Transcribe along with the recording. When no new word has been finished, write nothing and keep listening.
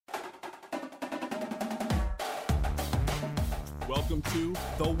Welcome to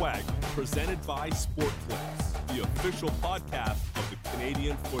The Waggle, presented by Sport Clips, the official podcast of the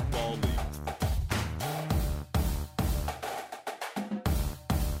Canadian Football League.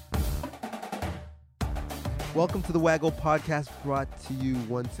 Welcome to The Waggle podcast, brought to you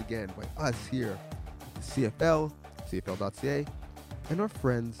once again by us here at the CFL, CFL.ca, and our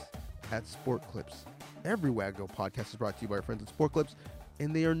friends at Sport Clips. Every Waggle podcast is brought to you by our friends at Sport Clips,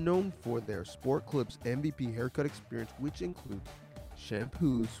 and they are known for their Sport Clips MVP haircut experience, which includes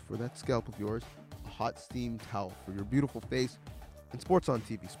shampoos for that scalp of yours, a hot steam towel for your beautiful face, and sports on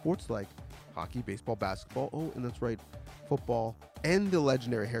TV. Sports like hockey, baseball, basketball, and that's right, football, and the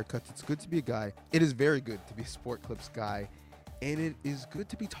legendary haircuts. It's good to be a guy. It is very good to be a Sport Clips guy, and it is good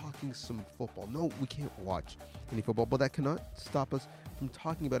to be talking some football. No, we can't watch any football, but that cannot stop us from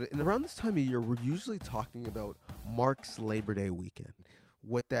talking about it. And around this time of year, we're usually talking about Mark's Labor Day weekend,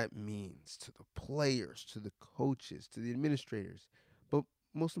 what that means to the players, to the coaches, to the administrators, but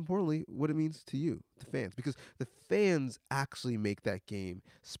most importantly, what it means to you, the fans, because the fans actually make that game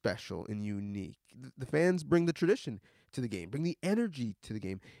special and unique. The fans bring the tradition to the game, bring the energy to the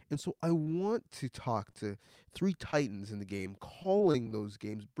game. And so I want to talk to three titans in the game, calling those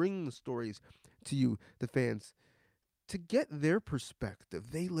games, bringing the stories to you, the fans, to get their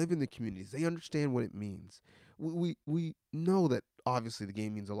perspective. They live in the communities. They understand what it means. We know that obviously the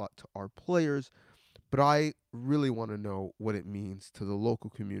game means a lot to our players, but I really want to know what it means to the local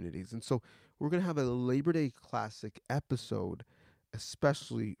communities. And so we're going to have a Labor Day Classic episode,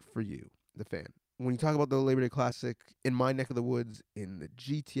 especially for you, the fan. When you talk about the Labor Day Classic in my neck of the woods, in the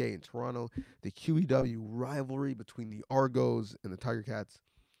GTA in Toronto, the QEW rivalry between the Argos and the Tiger Cats,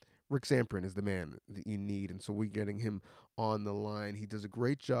 Rick Zamperin is the man that you need. And so we're getting him on the line. He does a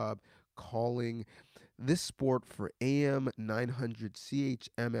great job calling this sport for AM 900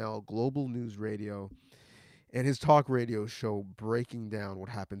 CHML Global News Radio, and his talk radio show breaking down what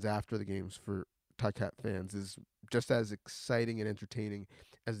happens after the games for Ticat fans is just as exciting and entertaining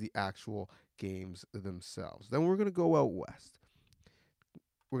as the actual games themselves. Then we're going to go out west.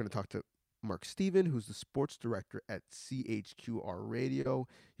 We're going to talk to Mark Stephen, who's the sports director at CHQR Radio.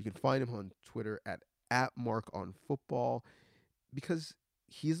 You can find him on Twitter at @MarkOnFootball, because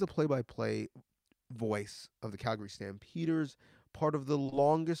he's the play-by-play voice of the Calgary Stampeders, part of the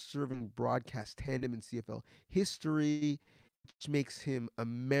longest-serving broadcast tandem in CFL history, which makes him a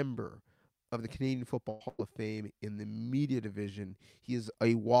member of the Canadian Football Hall of Fame in the media division. He is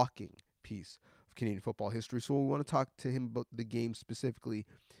a walking piece of Canadian football history. So we want to talk to him about the game specifically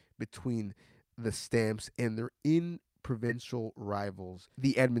between the Stamps and their in-provincial rivals,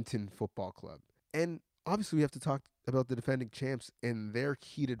 the Edmonton Football Club. And obviously we have to talk about the defending champs and their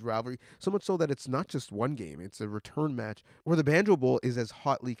heated rivalry, so much so that it's not just one game, it's a return match where the Banjo Bowl is as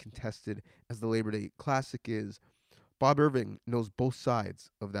hotly contested as the Labor Day Classic is. Bob Irving knows both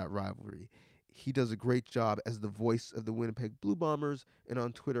sides of that rivalry. He does a great job as the voice of the Winnipeg Blue Bombers, and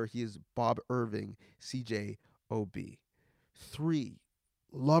on Twitter he is Bob Irving, CJOB. Three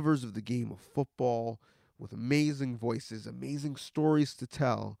lovers of the game of football with amazing voices, amazing stories to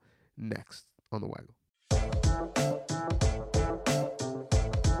tell, next on The Waggle.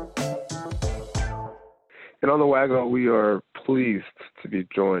 And on The Waggle, we are pleased to be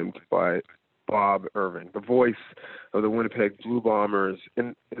joined by Bob Irving, the voice of the Winnipeg Blue Bombers.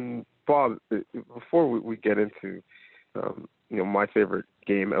 And Bob, before we get into my favorite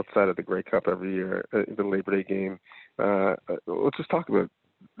game outside of the Grey Cup every year, the Labor Day game, let's just talk about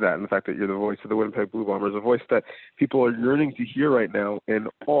that and the fact that you're the voice of the Winnipeg Blue Bombers, a voice that people are yearning to hear right now and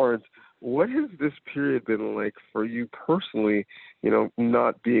aren't. What has this period been like for you personally,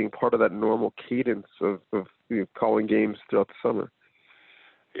 not being part of that normal cadence of calling games throughout the summer?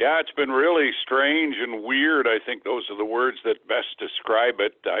 Yeah, it's been really strange and weird. I think those are the words that best describe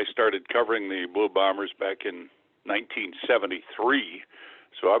it. I started covering the Blue Bombers back in 1973,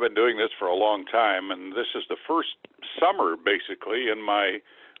 so I've been doing this for a long time, and this is the first summer, basically, in my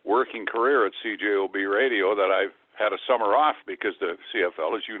working career at CJOB Radio that I've had a summer off, because the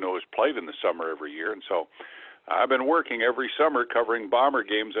CFL, as you know, is played in the summer every year. And so I've been working every summer covering Bomber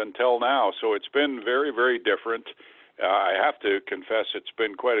games until now. So it's been very, very different. I have to confess it's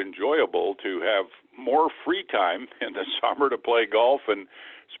been quite enjoyable to have more free time in the summer to play golf and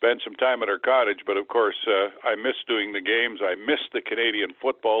spend some time at our cottage. But, of course, I miss doing the games. I miss the Canadian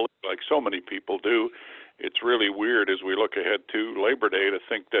Football League, like so many people do. It's really weird as we look ahead to Labor Day to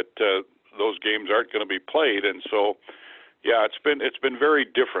think that those games aren't going to be played. And so, yeah, it's been very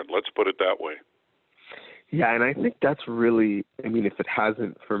different. Let's put it that way. Yeah, and I think that's really, if it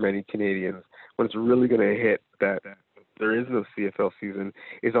hasn't for many Canadians, when it's really going to hit that there is no CFL season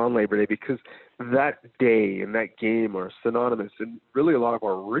is on Labor Day, because that day and that game are synonymous, and really a lot of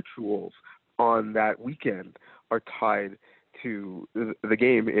our rituals on that weekend are tied to the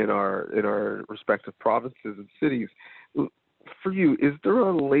game in our respective provinces and cities. For you, is there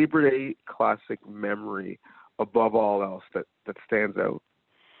a Labor Day classic memory above all else that stands out?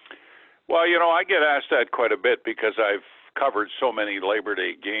 Well, you know, I get asked that quite a bit because I've covered so many Labor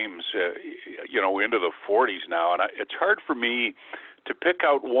Day games, into the 40s now, and it's hard for me to pick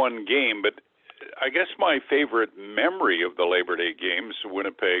out one game, but I guess my favorite memory of the Labor Day games,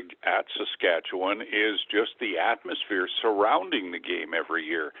 Winnipeg at Saskatchewan, is just the atmosphere surrounding the game every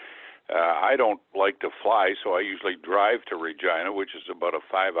year. I don't like to fly, so I usually drive to Regina, which is about a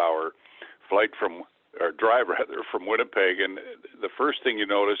 5-hour drive from Winnipeg. And the first thing you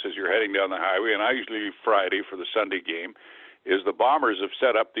notice as you're heading down the highway, and I usually leave Friday for the Sunday game, is the Bombers have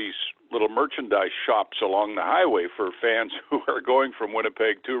set up these little merchandise shops along the highway for fans who are going from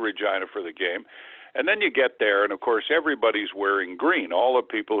Winnipeg to Regina for the game. And then you get there, and of course everybody's wearing green. All the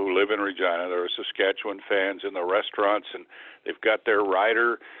people who live in Regina, there are Saskatchewan fans in the restaurants, and they've got their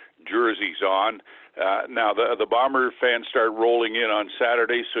rider jerseys on. Now the Bomber fans start rolling in on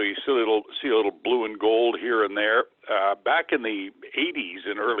Saturday, so you see a little blue and gold here and there. Back in the 80s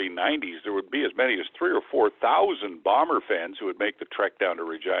and early 90s, there would be as many as 3,000 or 4,000 Bomber fans who would make the trek down to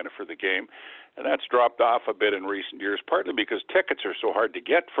Regina for the game. And that's dropped off a bit in recent years, partly because tickets are so hard to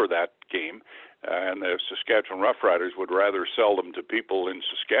get for that game. And the Saskatchewan Roughriders would rather sell them to people in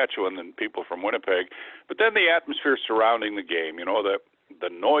Saskatchewan than people from Winnipeg. But then the atmosphere surrounding the game, the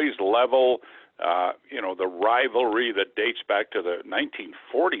noise level, the rivalry that dates back to the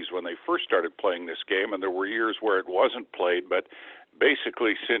 1940s when they first started playing this game, and there were years where it wasn't played, but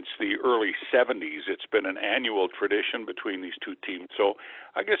basically since the early 70s, it's been an annual tradition between these two teams. So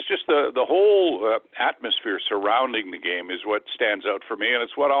I guess just the whole atmosphere surrounding the game is what stands out for me, and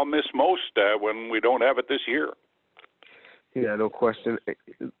it's what I'll miss most when we don't have it this year. Yeah, no question.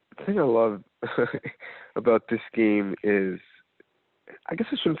 The thing I love about this game is, I guess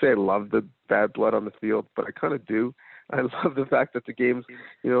I shouldn't say I love the bad blood on the field, but I kind of do. I love the fact that the games,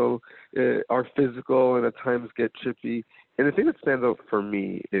 are physical and at times get chippy. And the thing that stands out for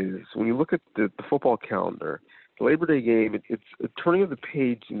me is when you look at the football calendar, the Labor Day game, it's a turning of the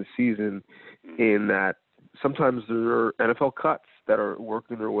page in the season, in that sometimes there are NFL cuts that are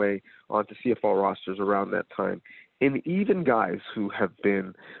working their way onto CFL rosters around that time. And even guys who have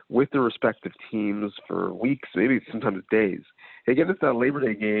been with their respective teams for weeks, maybe sometimes days, they get into that Labor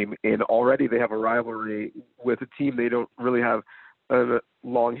Day game and already they have a rivalry with a team they don't really have a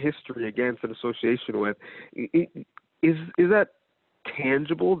long history against, an association with. Is that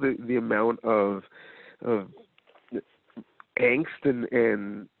tangible, the amount of angst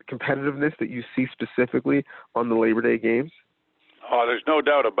and competitiveness that you see specifically on the Labor Day games? Oh, there's no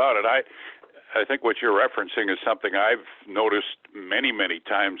doubt about it. I think what you're referencing is something I've noticed many, many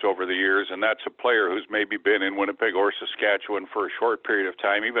times over the years, and that's a player who's maybe been in Winnipeg or Saskatchewan for a short period of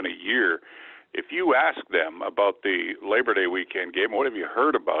time, even a year. If you ask them about the Labor Day weekend game, what have you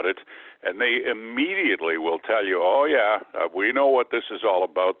heard about it? And they immediately will tell you, oh, yeah, we know what this is all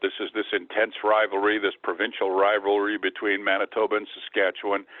about. This is this intense rivalry, this provincial rivalry between Manitoba and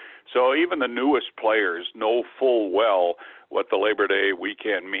Saskatchewan. So even the newest players know full well what the Labor Day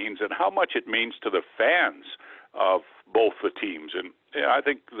weekend means and how much it means to the fans of both the teams. And I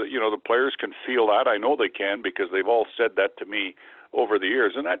think the players can feel that. I know they can, because they've all said that to me over the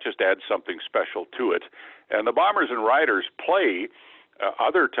years, and that just adds something special to it. And the Bombers and Riders play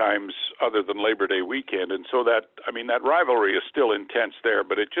other times other than Labor Day weekend, and so that rivalry is still intense there,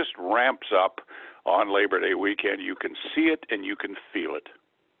 but it just ramps up on Labor Day weekend. You can see it and you can feel it.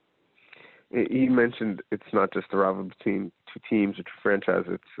 You mentioned it's not just a rivalry between two teams or two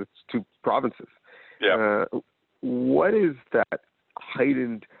franchises, it's two provinces. Yeah. What is that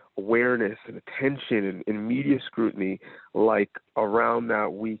heightened awareness and attention and media scrutiny like around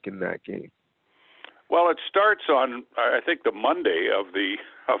that week in that game? Well, it starts on, I think, the Monday of the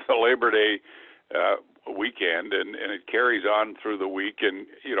Labor Day weekend, and it carries on through the week. And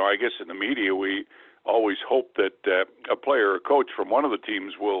I guess in the media we always hope that a player or coach from one of the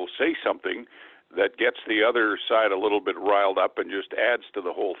teams will say something that gets the other side a little bit riled up and just adds to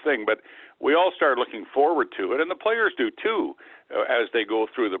the whole thing. But we all start looking forward to it, and the players do too, as they go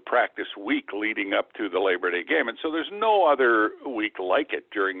through the practice week leading up to the Labor Day game. And so there's no other week like it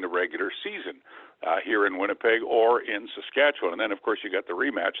during the regular season. here in Winnipeg or in Saskatchewan. And then, of course, you got the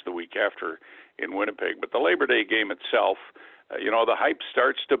rematch the week after in Winnipeg. But the Labor Day game itself, the hype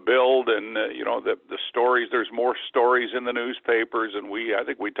starts to build, and the stories. There's more stories in the newspapers, and I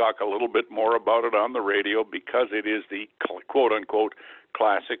think we talk a little bit more about it on the radio because it is the quote unquote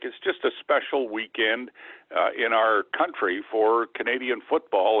classic. It's just a special weekend in our country for Canadian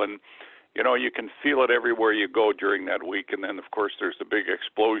football, and you can feel it everywhere you go during that week. And then, of course, there's the big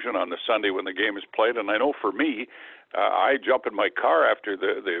explosion on the Sunday when the game is played. And I know for me, I jump in my car after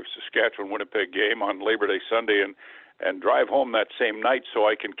the Saskatchewan-Winnipeg game on Labor Day Sunday and drive home that same night so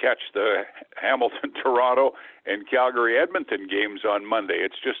I can catch the Hamilton-Toronto and Calgary-Edmonton games on Monday.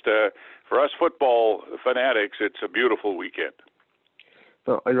 It's just, for us football fanatics, it's a beautiful weekend.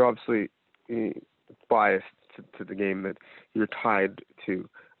 So you're obviously biased to the game that you're tied to,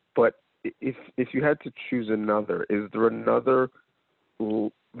 but if you had to choose another, is there another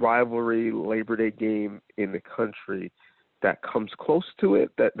rivalry Labor Day game in the country that comes close to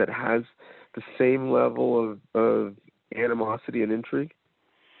it, that has the same level of animosity and intrigue?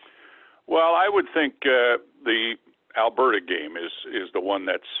 Well, I would think the Alberta game is the one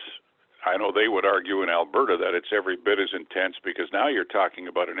that's, I know they would argue in Alberta that it's every bit as intense because now you're talking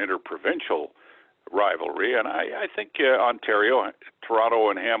about an interprovincial rivalry, and I think Ontario, Toronto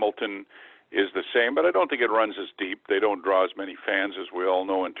and Hamilton is the same, but I don't think it runs as deep. They don't draw as many fans as we all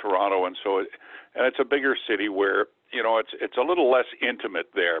know in Toronto, and it's a bigger city where it's a little less intimate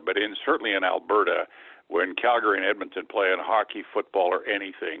there. But certainly in Alberta, when Calgary and Edmonton play in hockey, football, or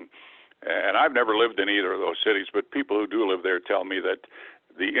anything, and I've never lived in either of those cities, but people who do live there tell me that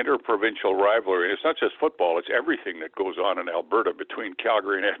the interprovincial rivalry, it's not just football, it's everything that goes on in Alberta between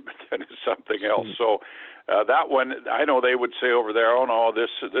Calgary and Edmonton is something else. So that one, I know they would say over there, oh no,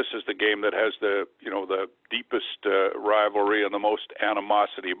 this is the game that has the deepest rivalry and the most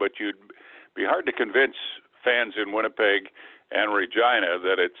animosity, but you'd be hard to convince fans in Winnipeg and Regina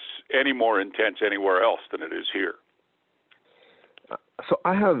that it's any more intense anywhere else than it is here. So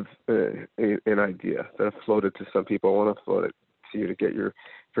I have an idea that I've floated to some people. I want to float it to you to get your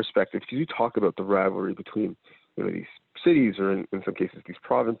perspective. Because you talk about the rivalry between these cities, or in some cases these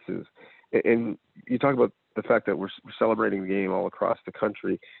provinces, and you talk about the fact that we're celebrating the game all across the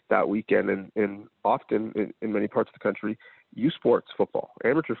country that weekend, and often in many parts of the country, youth sports football,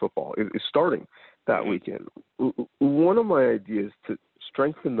 amateur football is starting that weekend. One of my ideas to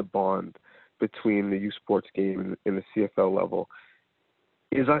strengthen the bond between the youth sports game and the CFL level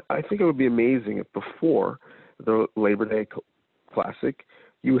is I think it would be amazing if before the Labor Day Classic,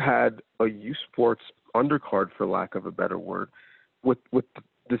 you had a youth sports undercard, for lack of a better word, with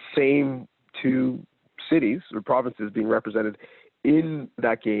the same two cities or provinces being represented in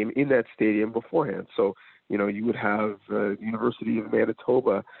that game, in that stadium beforehand. So, you would have the University of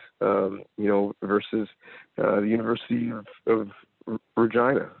Manitoba, versus the University of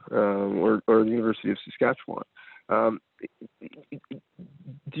Regina, or the University of Saskatchewan.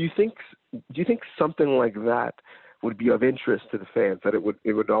 Do you think something like that would be of interest to the fans, that it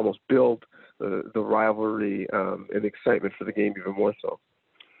would almost build the rivalry and excitement for the game even more so?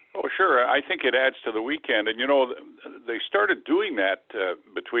 Oh, sure. I think it adds to the weekend. And, they started doing that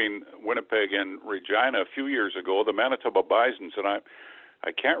between Winnipeg and Regina a few years ago, the Manitoba Bisons. And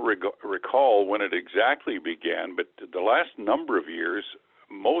I can't recall when it exactly began, but the last number of years,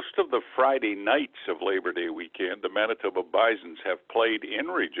 most of the Friday nights of Labor Day weekend, the Manitoba Bisons have played in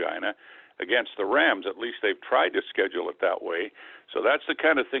Regina against the Rams. At least they've tried to schedule it that way. So that's the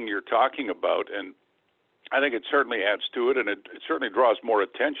kind of thing you're talking about. And I think it certainly adds to it, and it certainly draws more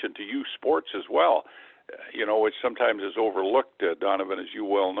attention to youth sports as well, which sometimes is overlooked, Donnovan, as you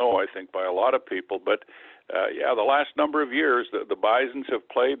well know, I think, by a lot of people. But, the last number of years, the Bisons have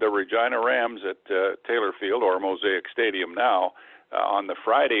played the Regina Rams at Taylor Field, or Mosaic Stadium now, on the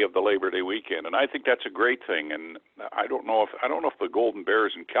Friday of the Labor Day weekend, and I think that's a great thing. And I don't know if the Golden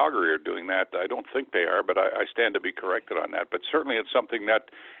Bears in Calgary are doing that. I don't think they are, but I stand to be corrected on that. But certainly, it's something that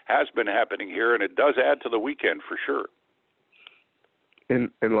has been happening here, and it does add to the weekend for sure.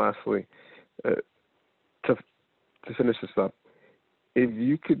 And lastly, to finish this up, if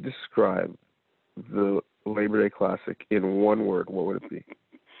you could describe the Labor Day Classic in one word, what would it be?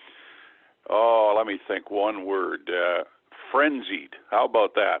 Oh, let me think. One word. Frenzied. How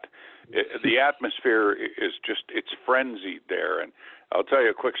about that? The atmosphere is it's frenzied there. And I'll tell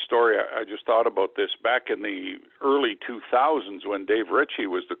you a quick story. I just thought about this. Back in the early 2000s, when Dave Ritchie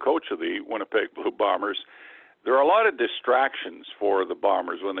was the coach of the Winnipeg Blue Bombers, there are a lot of distractions for the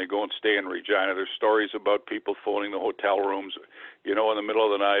Bombers when they go and stay in Regina. There's stories about people phoning the hotel rooms, in the middle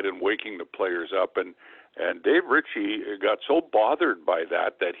of the night and waking the players up. And And Dave Ritchie got so bothered by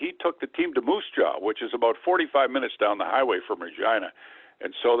that he took the team to Moose Jaw, which is about 45 minutes down the highway from Regina.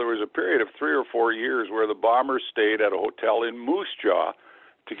 And so there was a period of 3 or 4 years where the Bombers stayed at a hotel in Moose Jaw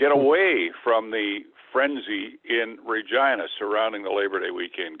to get away from the frenzy in Regina surrounding the Labor Day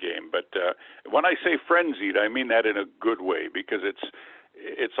weekend game. But when I say frenzied, I mean that in a good way, because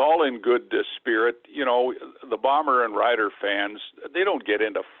it's all in good spirit. You know, the Bomber and Rider fans, they don't get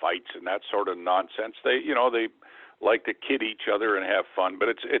into fights and that sort of nonsense. They like to kid each other and have fun. But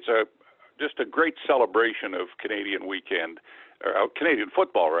it's just a great celebration of Canadian weekend, or Canadian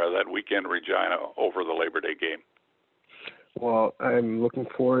football rather, that weekend in Regina over the Labor Day game. Well, I'm looking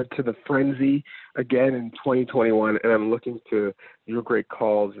forward to the frenzy again in 2021, and I'm looking to your great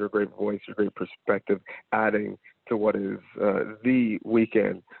calls, your great voice, your great perspective, adding to what is the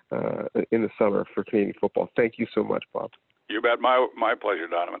weekend in the summer for Canadian football. Thank you so much, Bob. You bet. My pleasure,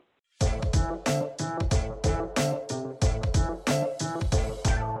 Donnovan.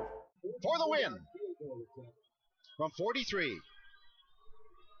 For the win from 43.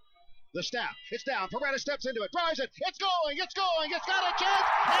 The snap, it's down, Paredes steps into it, drives it, it's going, it's got a chance,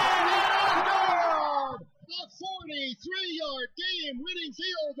 and it is good! A 43-yard game-winning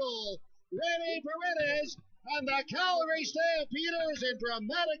field goal. Rene Paredes and the Calgary Stampeders in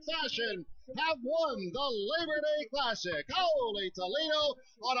dramatic fashion have won the Labor Day Classic. Holy Toledo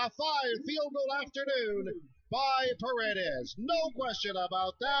on a 5 field goal afternoon by Paredes. No question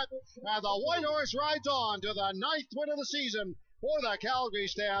about that. And the White Horse rides on to the 9th win of the season for the Calgary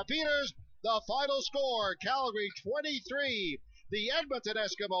Stampeders. The final score, Calgary 23, the Edmonton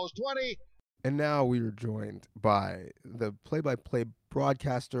Eskimos 20. And now we are joined by the play-by-play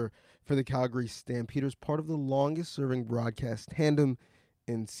broadcaster for the Calgary Stampeders, part of the longest-serving broadcast tandem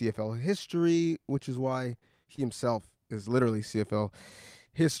in CFL history, which is why he himself is literally CFL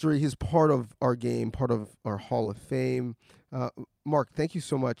history. He's part of our game, part of our Hall of Fame. Mark, thank you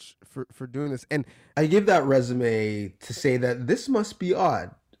so much for doing this. And I give that resume to say that this must be odd,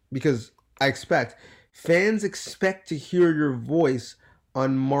 because I expect fans expect to hear your voice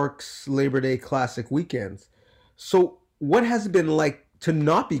on Mark's Labor Day Classic weekends. So what has it been like to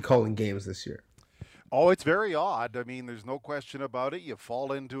not be calling games this year? Oh, it's very odd. I mean, there's no question about it. You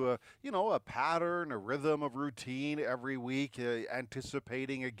fall into a pattern, a rhythm of routine every week,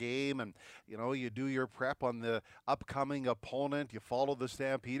 anticipating a game, and, you do your prep on the upcoming opponent. You follow the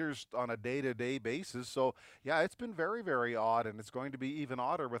Stampeders on a day-to-day basis. So, yeah, it's been very, very odd, and it's going to be even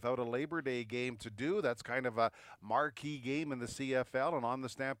odder without a Labor Day game to do. That's kind of a marquee game in the CFL and on the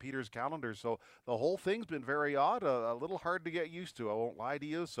Stampeders calendar. So the whole thing's been very odd, a little hard to get used to. I won't lie to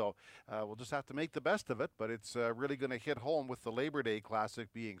you. So we'll just have to make the best of it, but it's really going to hit home with the Labor Day Classic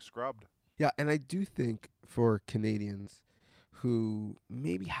being scrubbed. Yeah, and I do think for Canadians who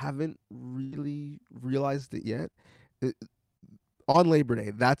maybe haven't really realized it yet, on Labor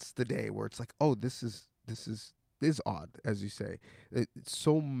Day, that's the day where it's like, oh, this is odd, as you say.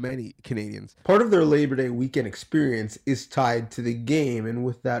 So many Canadians, part of their Labor Day weekend experience is tied to the game, and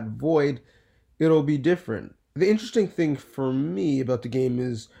with that void, it'll be different. The interesting thing for me about the game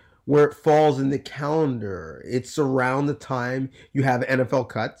is where it falls in the calendar. It's around the time you have NFL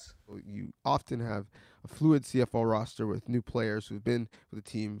cuts. You often have a fluid CFL roster with new players who've been with the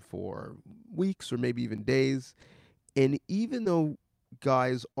team for weeks or maybe even days. And even though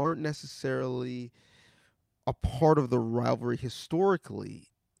guys aren't necessarily a part of the rivalry historically,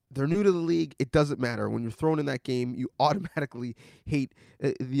 they're new to the league. It doesn't matter. When you're thrown in that game, you automatically hate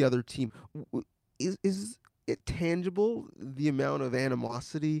the other team. Is it tangible, the amount of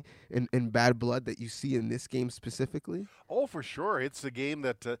animosity and bad blood that you see in this game specifically? Oh, for sure. It's a game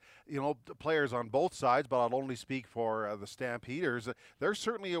that, the players on both sides, but I'll only speak for the Stampeders. They're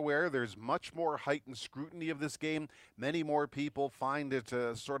certainly aware there's much more heightened scrutiny of this game. Many more people find it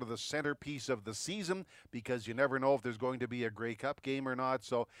sort of the centerpiece of the season, because you never know if there's going to be a Grey Cup game or not.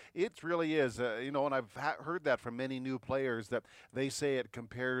 So it really is, and I've heard that from many new players, that they say it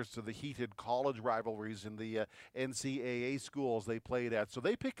compares to the heated college rivalries in the NCAA schools they played at. So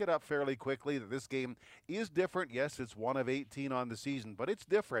they pick it up fairly quickly that this game is different. Yes, it's one of 18 on the season, but it's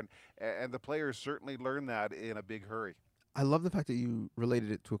different, and the players certainly learn that in a big hurry. I love the fact that you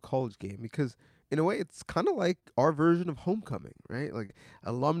related it to a college game, because in a way it's kind of like our version of homecoming, right? Like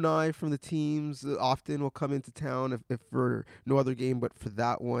alumni from the teams often will come into town if for no other game, but for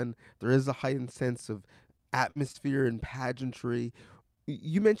that one, there is a heightened sense of atmosphere and pageantry.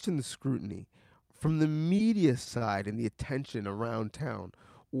 You mentioned the scrutiny. From the media side and the attention around town,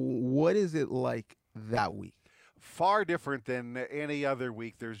 what is it like that week? Far different than any other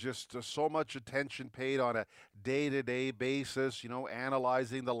week. There's just so much attention paid on a day-to-day basis,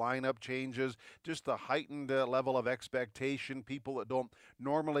 analyzing the lineup changes, just the heightened level of expectation. People that don't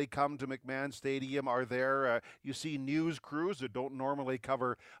normally come to McMahon Stadium are there. You see news crews that don't normally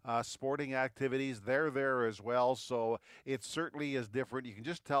cover sporting activities. They're there as well. So it certainly is different. You can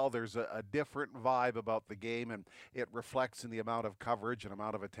just tell there's a different vibe about the game, and it reflects in the amount of coverage and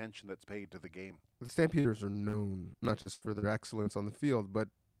amount of attention that's paid to the game. The Stampeders are known not just for their excellence on the field, but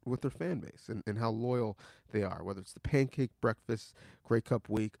with their fan base and how loyal they are, whether it's the pancake breakfast, Grey Cup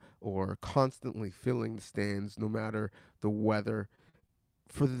week, or constantly filling the stands no matter the weather.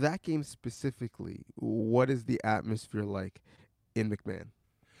 For that game specifically, what is the atmosphere like in McMahon?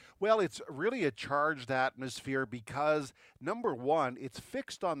 Well, it's really a charged atmosphere because, number one, it's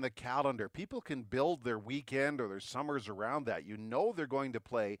fixed on the calendar. People can build their weekend or their summers around that. They're going to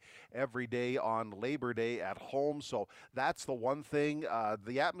play every day on Labor Day at home. So that's the one thing.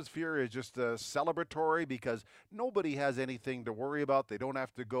 The atmosphere is just celebratory because nobody has anything to worry about. They don't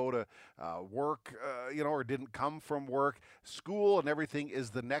have to go to work, or didn't come from work. School and everything is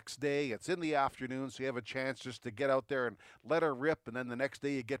the next day. It's in the afternoon, so you have a chance just to get out there and let her rip. And then the next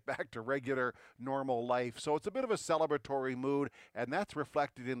day you get back to regular, normal life. So it's a bit of a celebratory mood, and that's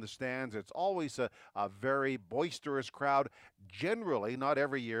reflected in the stands. It's always a very boisterous crowd. Generally, not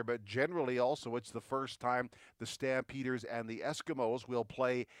every year, but generally also it's the first time the Stampeders and the Eskimos will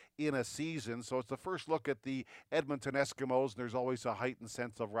play in a season. So it's the first look at the Edmonton Eskimos, and there's always a heightened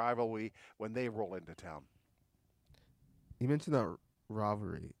sense of rivalry when they roll into town. You mentioned that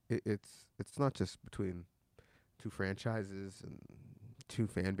rivalry. It's not just between two franchises and two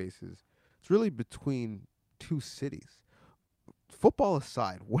fan bases. It's really between two cities. Football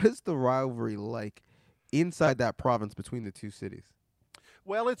aside, what is the rivalry like inside that province between the two cities?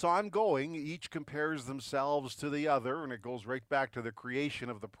 Well, it's ongoing. Each compares themselves to the other, and it goes right back to the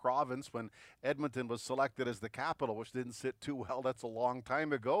creation of the province when Edmonton was selected as the capital, which didn't sit too well. That's a long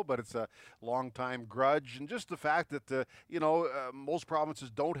time ago, but it's a long-time grudge. And just the fact that, most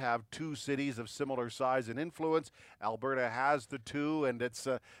provinces don't have two cities of similar size and influence. Alberta has the two, and it's,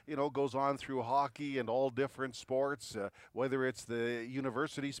 goes on through hockey and all different sports, whether it's the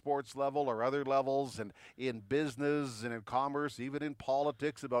university sports level or other levels, and in business and in commerce, even in politics,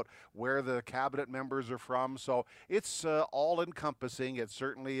 about where the cabinet members are from. So it's all-encompassing. It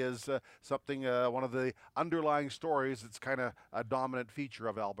certainly is something, one of the underlying stories that's kind of a dominant feature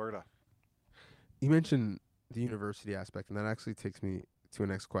of Alberta. You mentioned the university aspect, and that actually takes me to a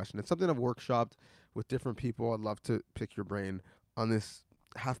next question. It's something I've workshopped with different people. I'd love to pick your brain on this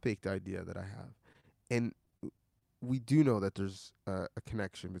half-baked idea that I have. And we do know that there's a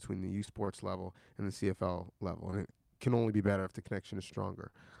connection between the U Sports level and the CFL level, and it can only be better if the connection is stronger.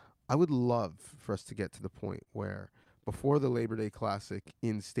 I would love for us to get to the point where before the Labor Day Classic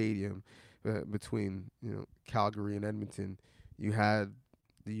in stadium between Calgary and Edmonton, you had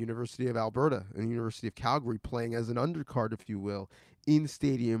the University of Alberta and the University of Calgary playing as an undercard, if you will, in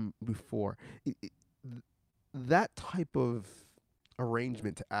stadium before. That type of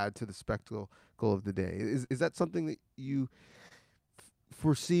arrangement to add to the spectacle of the day, is that something that you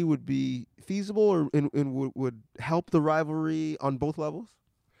foresee would be feasible or would help the rivalry on both levels?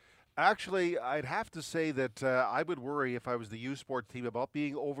 Actually, I'd have to say that I would worry if I was the U Sports team about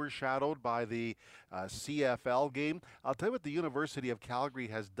being overshadowed by the CFL game. I'll tell you what the University of Calgary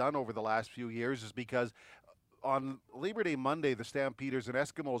has done over the last few years is because on Labor Day Monday, the Stampeders and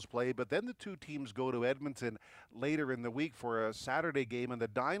Eskimos play, but then the two teams go to Edmonton later in the week for a Saturday game, and the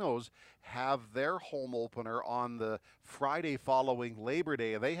Dinos have their home opener on the Friday following Labor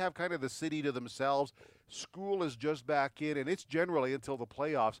Day, and they have kind of the city to themselves. School is just back in, and it's generally, until the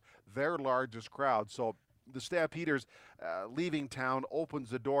playoffs, their largest crowd. So the Stampeders leaving town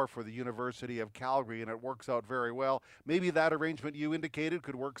opens the door for the University of Calgary, and it works out very well. Maybe that arrangement you indicated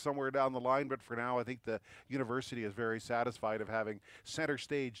could work somewhere down the line, but for now I think the university is very satisfied of having center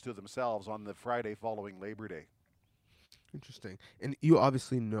stage to themselves on the Friday following Labor Day. Interesting. And you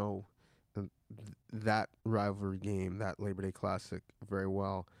obviously know that rivalry game, that Labor Day Classic, very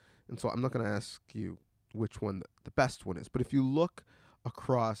well. And so I'm not going to ask you which one the best one is, but if you look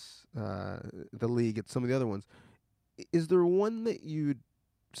across the league at some of the other ones, is there one that you'd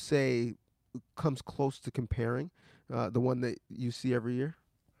say comes close to comparing the one that you see every year?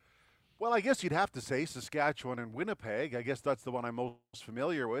 Well, I guess you'd have to say Saskatchewan and Winnipeg. I guess that's the one I'm most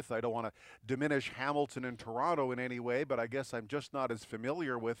familiar with. I don't want to diminish Hamilton and Toronto in any way, but I guess I'm just not as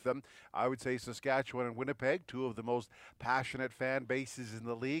familiar with them. I would say Saskatchewan and Winnipeg, two of the most passionate fan bases in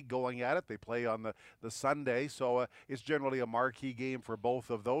the league going at it. They play on the Sunday, so it's generally a marquee game for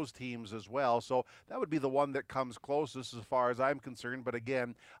both of those teams as well. So that would be the one that comes closest as far as I'm concerned. But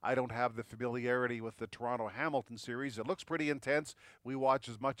again, I don't have the familiarity with the Toronto-Hamilton series. It looks pretty intense. We watch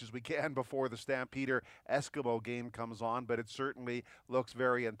as much as we can before the Stampeder Eskimo game comes on, but it certainly looks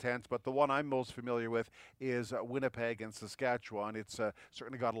very intense. But the one I'm most familiar with is Winnipeg and Saskatchewan. It's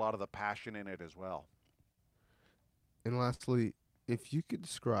certainly got a lot of the passion in it as well. And lastly, if you could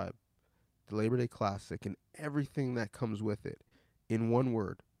describe the Labor Day Classic and everything that comes with it in one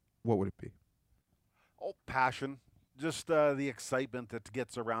word, what would it be? Oh, passion. Just the excitement that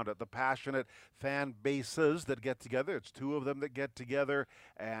gets around it, the passionate fan bases that get together. It's two of them that get together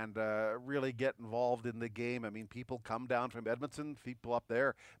and really get involved in the game. I mean, people come down from Edmonton, people up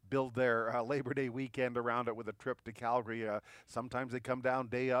there build their Labor Day weekend around it with a trip to Calgary. Sometimes they come down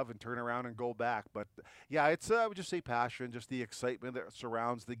day of and turn around and go back. But yeah, it's I would just say passion, just the excitement that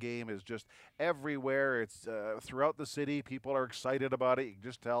surrounds the game is just everywhere. It's throughout the city. People are excited about it. You can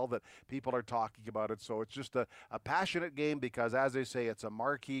just tell that people are talking about it. So it's just a passionate game because, as I say, it's a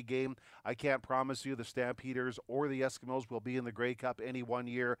marquee game. I can't promise you the Stampeders or the Eskimos will be in the Grey Cup any one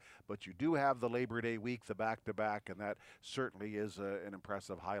year, but you do have the Labor Day week, the back-to-back, and that certainly is an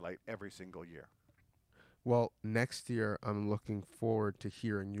impressive highlight every single year. Well, next year, I'm looking forward to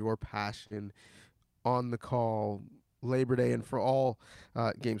hearing your passion on the call, Labor Day, and for all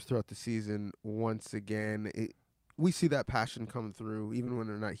games throughout the season. Once again, we see that passion come through, even when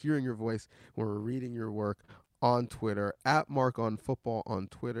we're not hearing your voice, when we're reading your work on Twitter, at @MarkOnFootball on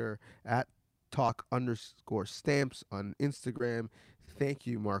Twitter, at @talk_stamps on Instagram. Thank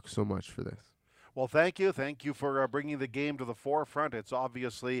you, Mark, so much for this. Well, thank you. Thank you for bringing the game to the forefront. It's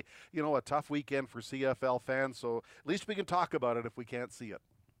obviously, a tough weekend for CFL fans, so at least we can talk about it if we can't see it.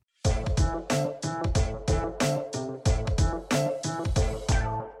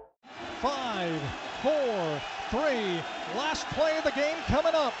 5, 4, 3. Last play of the game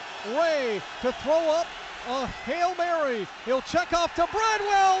coming up. Ray to throw up a Hail Mary. He'll check off to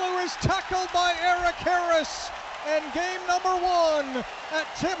Bradwell, who is tackled by Eric Harris. And game number 1 at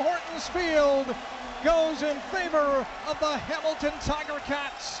Tim Hortons Field goes in favor of the Hamilton Tiger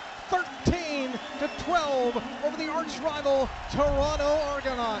Cats, 13-12 over the arch rival Toronto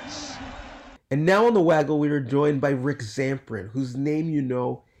Argonauts. And now on the Waggle, we are joined by Rick Zamperin, whose name you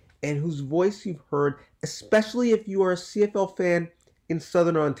know and whose voice you've heard, especially if you are a CFL fan in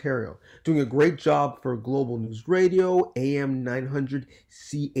Southern Ontario, doing a great job for Global News Radio, AM 900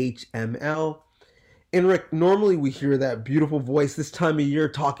 CHML. And Rick, normally we hear that beautiful voice this time of year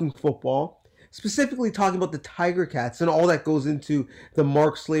talking football, specifically talking about the Tiger Cats and all that goes into the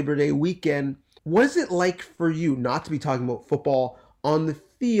Mark's Labor Day weekend. What is it like for you not to be talking about football on the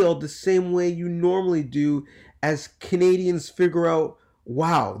field the same way you normally do as Canadians figure out,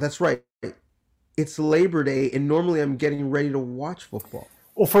 wow, that's right, it's Labor Day and normally I'm getting ready to watch football?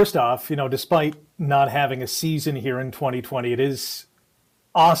 Well, first off, despite not having a season here in 2020, it is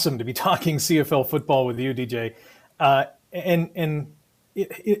awesome to be talking CFL football with you, DJ. And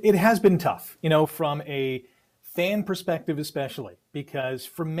it has been tough, from a fan perspective especially, because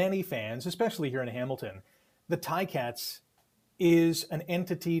for many fans, especially here in Hamilton, the Ticats is an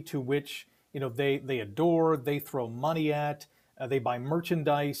entity to which, they adore, they throw money at, they buy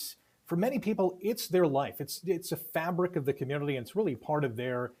merchandise. For many people, it's their life. It's a fabric of the community, and it's really part of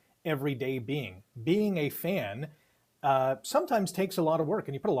their everyday being. Being a fan sometimes takes a lot of work,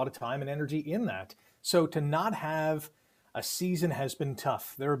 and you put a lot of time and energy in that. So to not have a season has been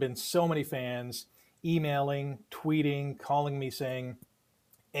tough. There have been so many fans emailing, tweeting, calling me saying,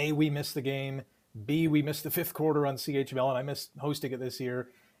 A, we missed the game, B, we missed the fifth quarter on CHML, and I missed hosting it this year,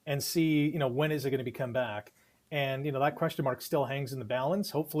 and C, when is it going to come back? And, that question mark still hangs in the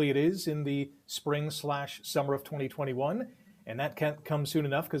balance. Hopefully it is in the spring/summer of 2021, and that can't come soon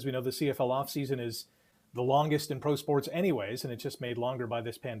enough because we know the CFL offseason is the longest in pro sports anyways, and it's just made longer by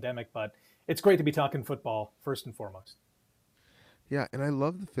this pandemic. But it's great to be talking football first and foremost. Yeah, and I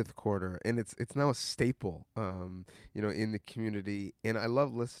love the fifth quarter, and it's now a staple, in the community, and I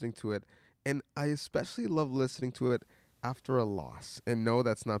love listening to it, and I especially love listening to it after a loss. And no,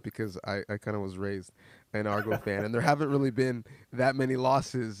 that's not because I kind of was raised an Argo fan, and there haven't really been that many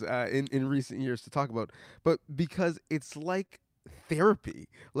losses in recent years to talk about, but because it's like therapy.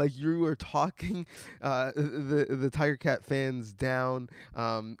 Like you were talking the Tiger Cat fans down,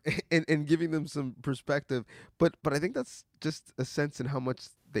 and giving them some perspective. But I think that's just a sense in how much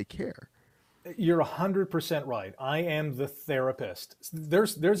they care. You're 100% right. I am the therapist.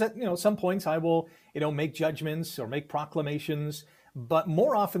 There's at some points I will make judgments or make proclamations, but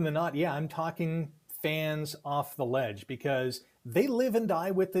more often than not, yeah, I'm talking fans off the ledge because they live and die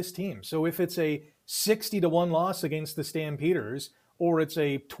with this team. So if it's a 60-1 loss against the Stampeders or it's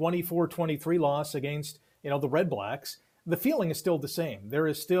a 24-23 loss against the Red Blacks, the feeling is still the same. There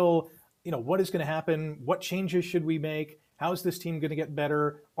is still what is going to happen? What changes should we make? How's this team going to get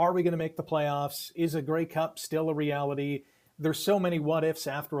better? Are we going to make the playoffs? Is a Grey Cup still a reality? There's so many what ifs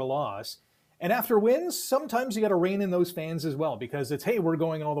after a loss. And after wins, sometimes you got to rein in those fans as well because it's, hey, we're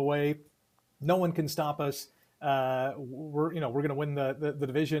going all the way. No one can stop us. We're going to win the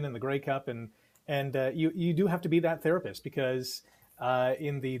division and the Grey Cup. And you do have to be that therapist because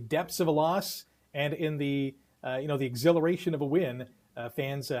in the depths of a loss and in the the exhilaration of a win,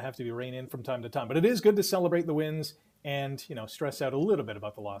 fans have to be reined in from time to time. But it is good to celebrate the wins and stress out a little bit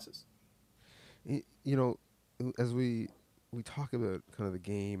about the losses. As we talk about kind of the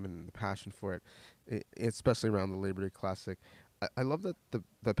game and the passion for it, especially around the Labor Day Classic, I love that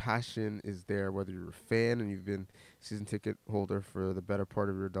the passion is there, whether you're a fan and you've been season ticket holder for the better part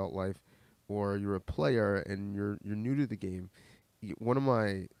of your adult life, or you're a player and you're new to the game. One of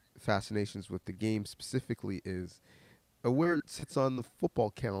my fascinations with the game specifically is where it sits on the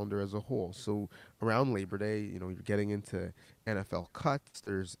football calendar as a whole. So around Labor Day, you're getting into NFL cuts.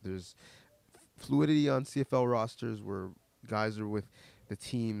 There's fluidity on CFL rosters where guys are with the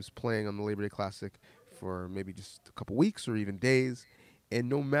teams playing on the Labor Day Classic for maybe just a couple weeks or even days. And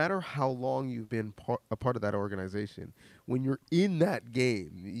no matter how long you've been a part of that organization, when you're in that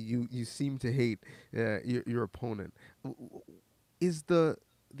game, you seem to hate your opponent. Is the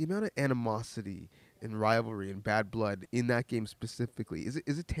amount of animosity and rivalry and bad blood in that game specifically, is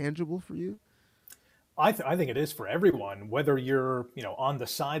it tangible for you? I think it is for everyone, whether you're on the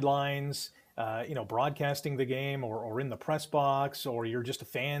sidelines, broadcasting the game, or in the press box, or you're just a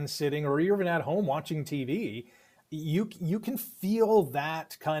fan sitting, or you're even at home watching TV. You can feel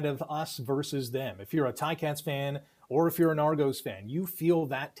that kind of us versus them. If you're a Ticats fan or if you're an Argos fan, you feel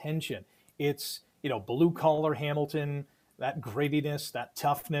that tension. It's blue collar Hamilton, that grittiness, that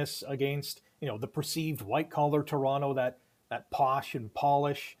toughness against the perceived white collar Toronto, that posh and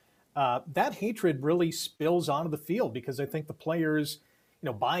polish. That hatred really spills onto the field because I think the players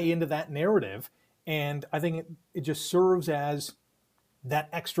buy into that narrative, and I think it just serves as that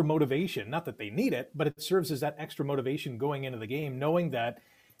extra motivation. Not that they need it, but it serves as that extra motivation going into the game, knowing that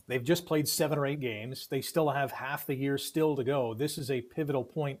they've just played 7 or 8 games. They still have half the year still to go. This is a pivotal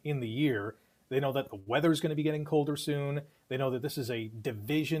point in the year. They know that the weather's going to be getting colder soon. They know that this is a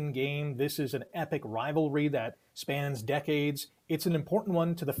division game. This is an epic rivalry that spans decades. It's an important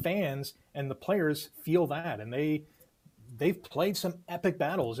one to the fans, and the players feel that, and they've played some epic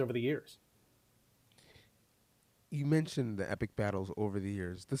battles over the years. You mentioned the epic battles over the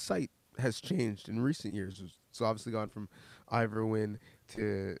years. The site has changed in recent years. It's obviously gone from Ivor Wynne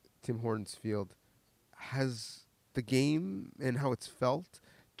to Tim Hortons Field. Has the game and how it's felt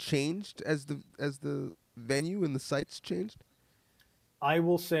changed as the venue and the sites changed? I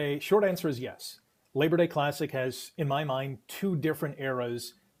will say, short answer is yes. Labor Day Classic has, in my mind, 2 different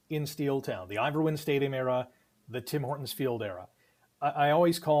eras in Steeltown. The Ivor Wynne Stadium era, the Tim Hortons Field era. I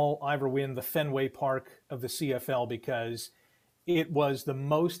always call Ivor Wynne the Fenway Park of the CFL because it was the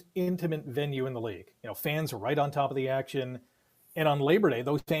most intimate venue in the league. Fans are right on top of the action. And on Labor Day,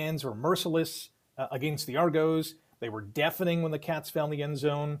 those fans were merciless against the Argos. They were deafening when the Cats found the end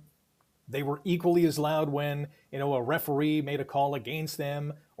zone. They were equally as loud when, a referee made a call against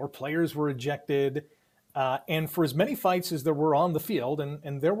them or players were ejected. And for as many fights as there were on the field,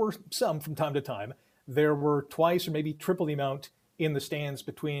 and there were some from time to time, there were twice or maybe triple the amount in the stands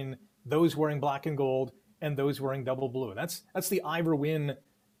between those wearing black and gold and those wearing double blue. That's the Ivor Wynne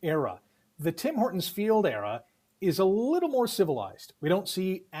era. The Tim Hortons Field era is a little more civilized. We don't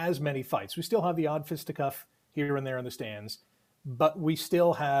see as many fights. We still have the odd fisticuff here and there in the stands, but we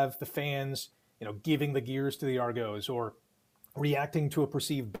still have the fans, giving the gears to the Argos or reacting to a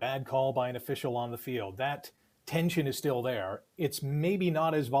perceived bad call by an official on the field. That tension is still there. It's maybe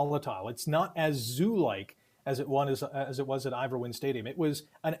not as volatile. It's not as zoo-like as it was at Ivor Wynne Stadium. It was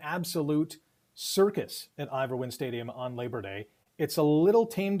an absolute circus at Ivor Wynne Stadium on Labor Day. It's a little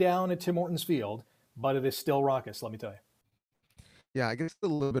tamed down at Tim Hortons Field, but it is still raucous, let me tell you. Yeah, I guess it's a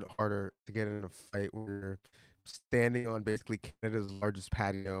little bit harder to get in a fight where you're standing on basically Canada's largest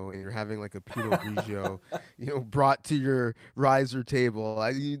patio, and you're having like a Pinot Grigio, brought to your riser table.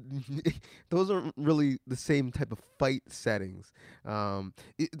 Those aren't really the same type of fight settings.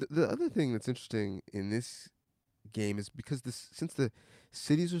 The other thing that's interesting in this game is because since the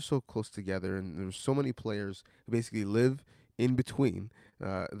cities are so close together and there's so many players who basically live in between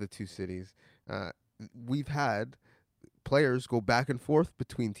the two cities, we've had players go back and forth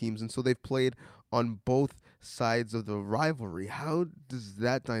between teams, and so they've played on both sides of the rivalry. How does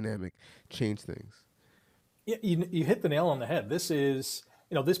that dynamic change things? Yeah, you hit the nail on the head. This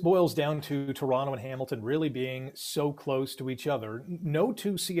boils down to Toronto and Hamilton really being so close to each other. No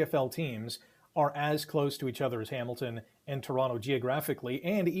two CFL teams are as close to each other as Hamilton and Toronto geographically,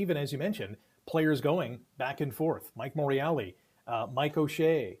 and even, as you mentioned, players going back and forth. Mike Morreale, Mike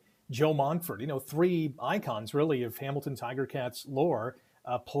O'Shea, Joe Montford, three icons really of Hamilton Tiger Cats lore,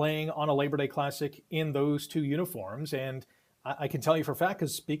 playing on a Labor Day Classic in those two uniforms. And I can tell you for a fact,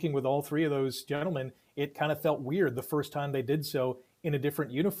 because speaking with all three of those gentlemen, it kind of felt weird the first time they did so in a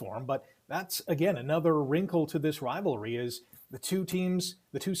different uniform. But that's, again, another wrinkle to this rivalry is the two teams,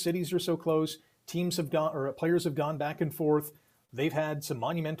 the two cities are so close. Players have gone back and forth. They've had some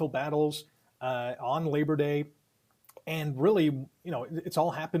monumental battles on Labor Day. And really, it's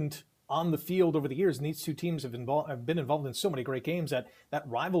all happened on the field over the years. And these two teams have been involved in so many great games that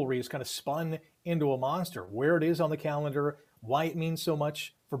rivalry has kind of spun into a monster. Where it is on the calendar, why it means so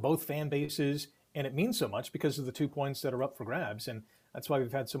much for both fan bases, and it means so much because of the 2 points that are up for grabs. And that's why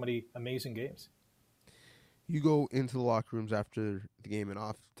we've had so many amazing games. You go into the locker rooms after the game and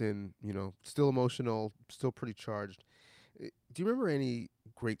often, still emotional, still pretty charged. Do you remember any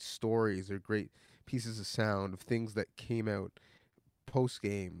great stories or great pieces of sound of things that came out post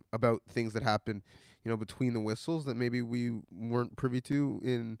game about things that happened, between the whistles that maybe we weren't privy to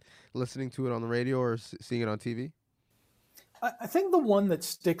in listening to it on the radio or seeing it on TV? I think the one that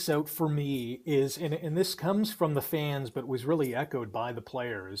sticks out for me is, and this comes from the fans, but was really echoed by the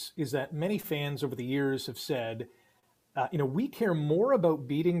players, is that many fans over the years have said, we care more about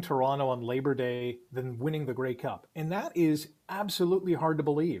beating Toronto on Labor Day than winning the Grey Cup. And that is absolutely hard to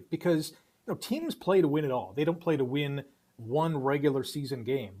believe because teams play to win it all. They don't play to win one regular season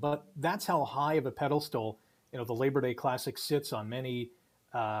game. But that's how high of a pedestal, the Labor Day Classic sits on many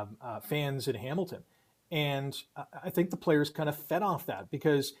fans in Hamilton. And I think the players kind of fed off that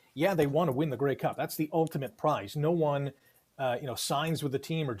because, they want to win the Grey Cup. That's the ultimate prize. No one, signs with a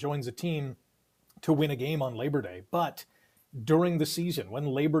team or joins a team to win a game on Labor Day. But during the season, when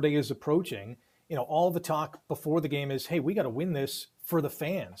Labor Day is approaching, all the talk before the game is, hey, we got to win this for the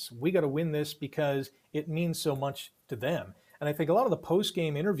fans. We got to win this because it means so much to them. And I think a lot of the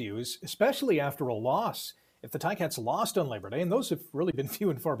post-game interviews, especially after a loss, if the Ticats lost on Labor Day, and those have really been few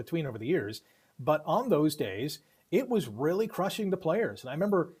and far between over the years, but on those days, it was really crushing the players. And I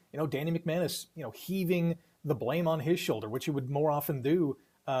remember, Danny McManus, heaving the blame on his shoulder, which he would more often do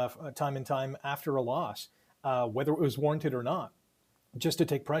time and time after a loss, whether it was warranted or not, just to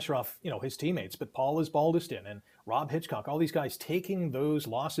take pressure off, his teammates. But Paul Osbaldiston and Rob Hitchcock, all these guys taking those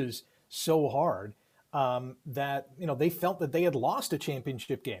losses so hard that, they felt that they had lost a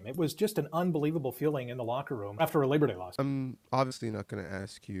championship game. It was just an unbelievable feeling in the locker room after a Labor Day loss. I'm obviously not going to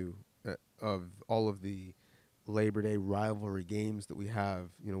ask you of all of the Labor Day rivalry games that we have,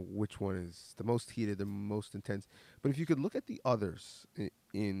 which one is the most heated, the most intense. But if you could look at the others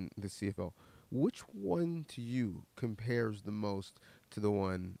in the CFL, which one to you compares the most to the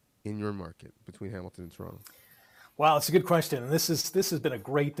one in your market between Hamilton and Toronto? Wow, it's a good question. And this has been a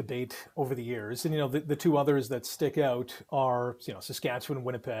great debate over the years. And, the two others that stick out are, Saskatchewan,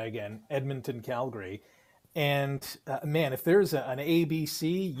 Winnipeg, and Edmonton, Calgary. And man, if there's an A, B, C,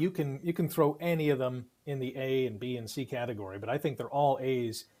 you can throw any of them in the A and B and C category. But I think they're all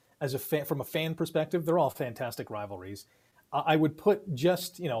A's from a fan perspective. They're all fantastic rivalries. I would put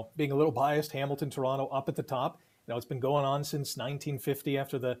just being a little biased, Hamilton, Toronto up at the top. It's been going on since 1950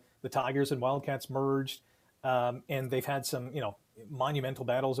 after the Tigers and Wildcats merged, and they've had some monumental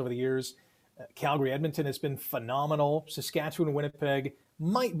battles over the years. Calgary, Edmonton has been phenomenal. Saskatchewan, Winnipeg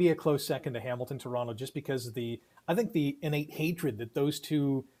might be a close second to Hamilton, Toronto, just because of the innate hatred that those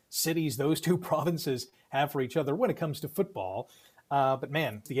two cities, those two provinces have for each other when it comes to football. But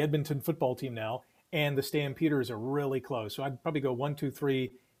man, the Edmonton football team now and the Stampeders are really close. So I'd probably go 1, 2,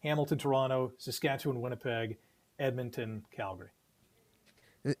 3, Hamilton, Toronto, Saskatchewan, Winnipeg, Edmonton, Calgary.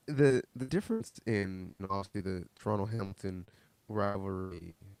 The difference in obviously the Toronto-Hamilton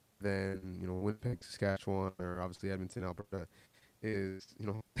rivalry than Winnipeg, Saskatchewan, or obviously Edmonton, Alberta, is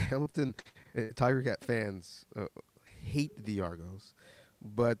Hamilton Tiger Cat fans hate the Argos,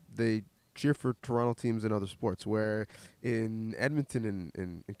 but they cheer for Toronto teams in other sports, where in Edmonton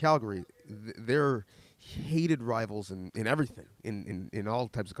and in Calgary, they're hated rivals in everything, in all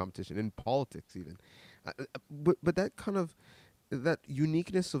types of competition, in politics even. But that kind of that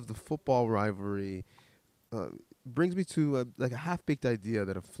uniqueness of the football rivalry brings me to like a half-baked idea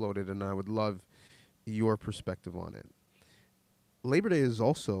that I've floated, and I would love your perspective on it. Labor Day is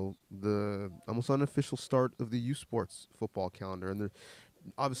also the almost unofficial start of the U Sports football calendar, and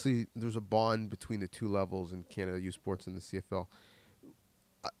obviously there's a bond between the two levels in Canada U Sports and the CFL.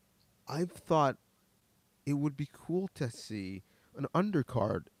 I've thought it would be cool to see an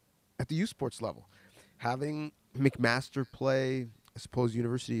undercard at the U Sports level, having McMaster play, I suppose,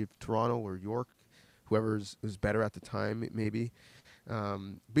 University of Toronto or York, whoever is better at the time, maybe,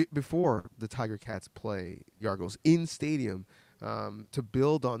 before the Tiger Cats play Yargos in stadium, to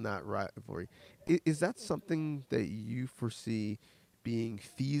build on that rivalry. Is that something that you foresee being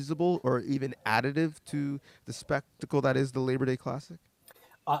feasible or even additive to the spectacle that is the Labor Day Classic?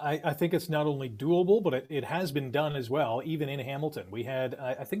 I think it's not only doable, but it has been done as well, even in Hamilton. We had,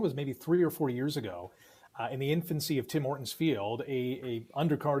 I think it was maybe 3 or 4 years ago, in the infancy of Tim Hortons Field, a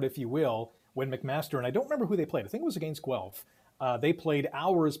undercard, if you will, when McMaster, and I don't remember who they played. I think it was against Guelph. They played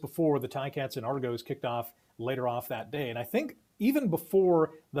hours before the Ticats and Argos kicked off later off that day. And I think even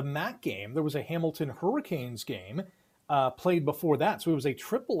before the MAC game, there was a Hamilton Hurricanes game played before that. So it was a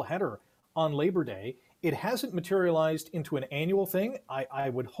triple header on Labor Day. It hasn't materialized into an annual thing. I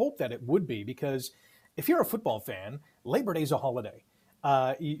would hope that it would be, because if you're a football fan, Labor Day is a holiday.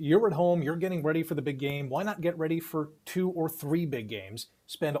 You're at home, you're getting ready for the big game. Why not get ready for 2 or 3 big games?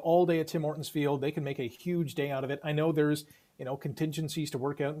 Spend all day at Tim Hortons Field. They can make a huge day out of it. I know there's, contingencies to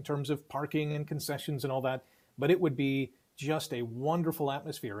work out in terms of parking and concessions and all that, but it would be just a wonderful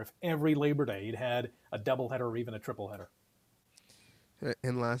atmosphere if every Labor Day you'd had a doubleheader or even a tripleheader.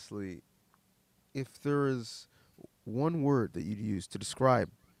 And lastly, if there is one word that you'd use to describe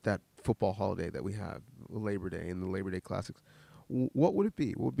that football holiday that we have, Labor Day and the Labor Day Classics, what would it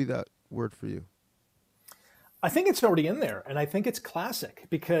be? What would be that word for you? I think it's already in there, and I think it's classic,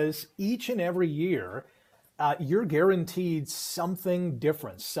 because each and every year you're guaranteed something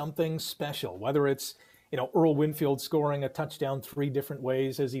different, something special, whether it's Earl Winfield scoring a touchdown 3 different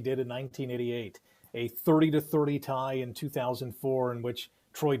ways as he did in 1988, a 30-30 tie in 2004 in which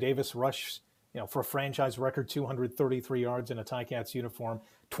Troy Davis rushed for a franchise record 233 yards in a Ticats uniform,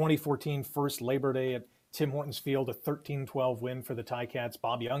 2014 first Labor Day at Tim Hortons Field, a 13-12 win for the Ticats.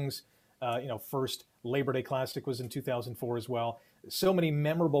 Bob Young's first Labor Day Classic was in 2004 as well. So many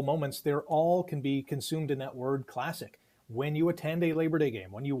memorable moments. They're all can be consumed in that word classic. When you attend a Labor Day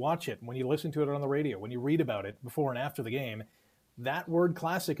game, when you watch it, when you listen to it on the radio, when you read about it before and after the game, that word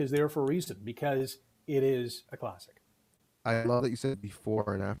classic is there for a reason, because it is a classic. I love that you said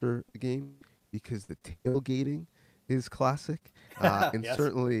before and after the game, because the tailgating is classic. And Yes.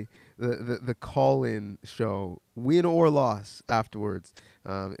 Certainly the call-in show, win or loss afterwards,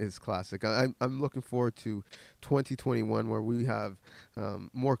 is classic. I'm looking forward to 2021, where we have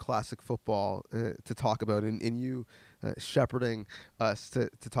more classic football to talk about, and you shepherding us to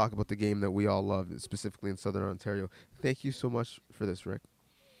talk about the game that we all love, specifically in Southern Ontario. Thank you so much for this, Rick.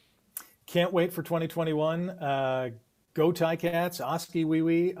 Can't wait for 2021. Go Ticats, Oski Wee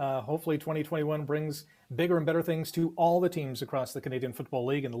Wee. Hopefully 2021 brings bigger and better things to all the teams across the Canadian Football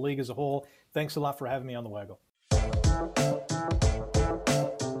League and the league as a whole. Thanks a lot for having me on the Waggle.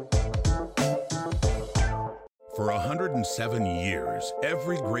 For 107 years,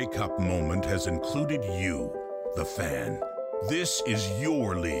 every Grey Cup moment has included you, the fan. This is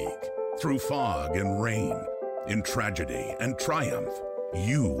your league. Through fog and rain, in tragedy and triumph,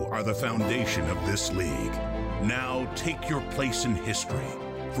 you are the foundation of this league. Now take your place in history.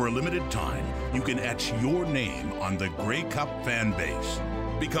 For a limited time, you can etch your name on the Grey Cup fan base.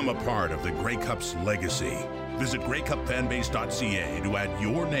 Become a part of the Grey Cup's legacy. Visit greycupfanbase.ca to add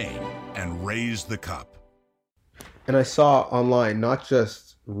your name and raise the cup. And I saw online not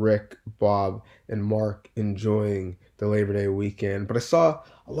just Rick, Bob, and Mark enjoying the Labor Day weekend, but I saw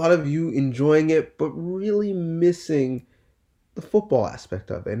a lot of you enjoying it, but really missing the football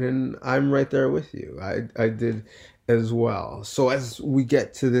aspect of it. And I'm right there with you. I did as well. So as we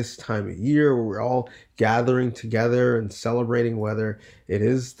get to this time of year where we're all gathering together and celebrating, whether it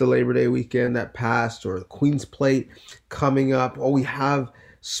is the Labor Day weekend that passed or the Queen's Plate coming up, or we have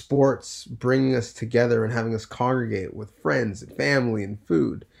sports bringing us together and having us congregate with friends and family and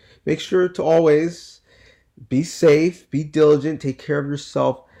food, make sure to always be safe, be diligent, take care of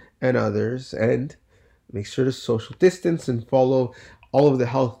yourself and others, and make sure to social distance and follow all of the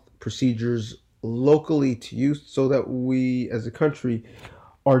health procedures locally to you, so that we as a country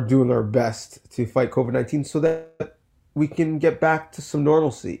are doing our best to fight COVID-19 so that we can get back to some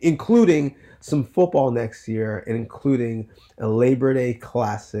normalcy, including some football next year and including a Labor Day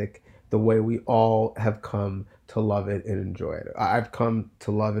Classic the way we all have come to love it and enjoy it. I've come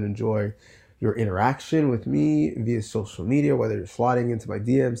to love and enjoy your interaction with me via social media, whether you're sliding into my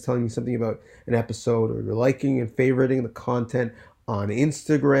DMs, telling me something about an episode, or you're liking and favoriting the content on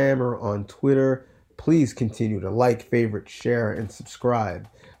Instagram or on Twitter. Please continue to like, favorite, share, and subscribe.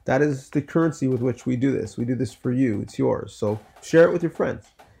 That is the currency with which we do this. We do this for you. It's yours. So share it with your friends.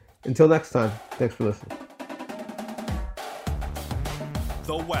 Until next time, thanks for listening.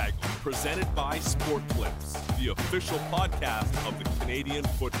 The Waggle, presented by Sport Clips, the official podcast of the Canadian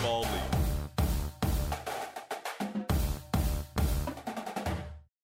Football League.